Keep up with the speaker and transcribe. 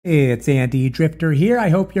It's Andy Drifter here. I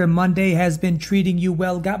hope your Monday has been treating you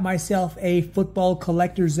well. Got myself a Football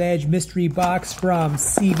Collector's Edge mystery box from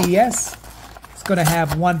CVS. It's going to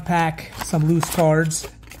have one pack, some loose cards.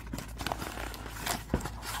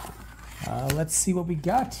 Let's see what we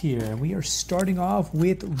got here. We are starting off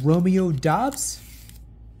with Romeo Doubs,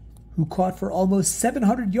 who caught for almost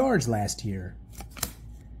 700 yards last year.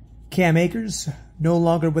 Cam Akers, no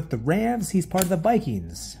longer with the Rams. He's part of the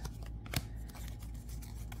Vikings.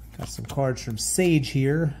 Got some cards from Sage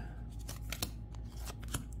here.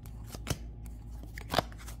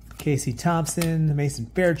 Casey Thompson, Mason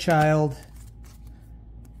Fairchild,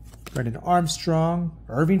 Brendan Armstrong,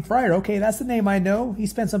 Irving Fryar. Okay, that's the name I know. He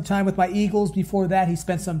spent some time with my Eagles. Before that, he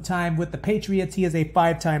spent some time with the Patriots. He is a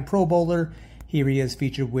 5-time Pro Bowler. Here he is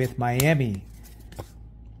featured with Miami.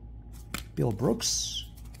 Bill Brooks,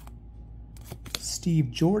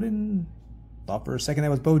 Steve Jordan. Thought for a second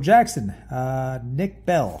that was Bo Jackson. Nick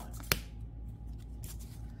Bell.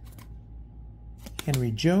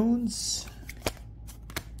 Henry Jones.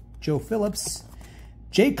 Joe Phillips.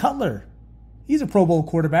 Jay Cutler. He's a Pro Bowl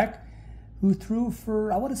quarterback who threw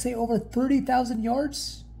for, I want to say, over 30,000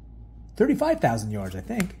 yards. 35,000 yards, I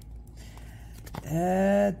think.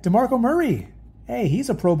 DeMarco Murray. Hey,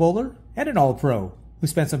 he's a Pro Bowler and an All-Pro who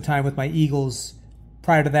spent some time with my Eagles.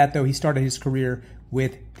 Prior to that, though, he started his career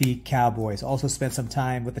with the Cowboys. Also spent some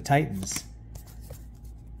time with the Titans.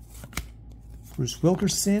 Bruce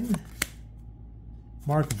Wilkerson.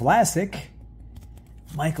 Mark Vlasic.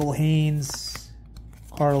 Michael Haynes.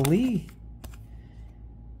 Carl Lee.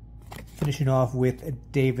 Finishing off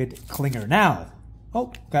with David Klinger. Now,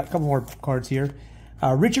 got a couple more cards here.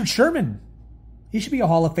 Richard Sherman. He should be a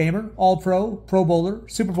Hall of Famer. All-Pro, Pro Bowler,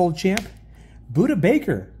 Super Bowl champ. Buda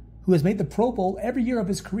Baker, who has made the Pro Bowl every year of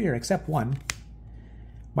his career except one.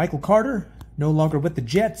 Michael Carter, no longer with the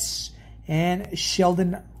Jets. And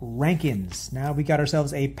Sheldon Rankins. Now we got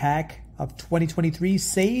ourselves a pack of 2023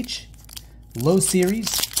 Sage Low Series.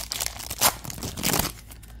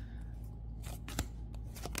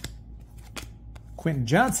 Quentin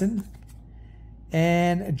Johnson.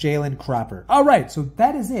 And Jalen Cropper. All right, so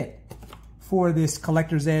that is it for this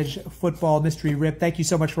Collector's Edge Football Mystery Rip. Thank you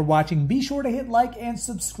so much for watching. Be sure to hit like and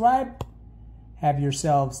subscribe. Have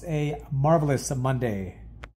yourselves a marvelous Monday.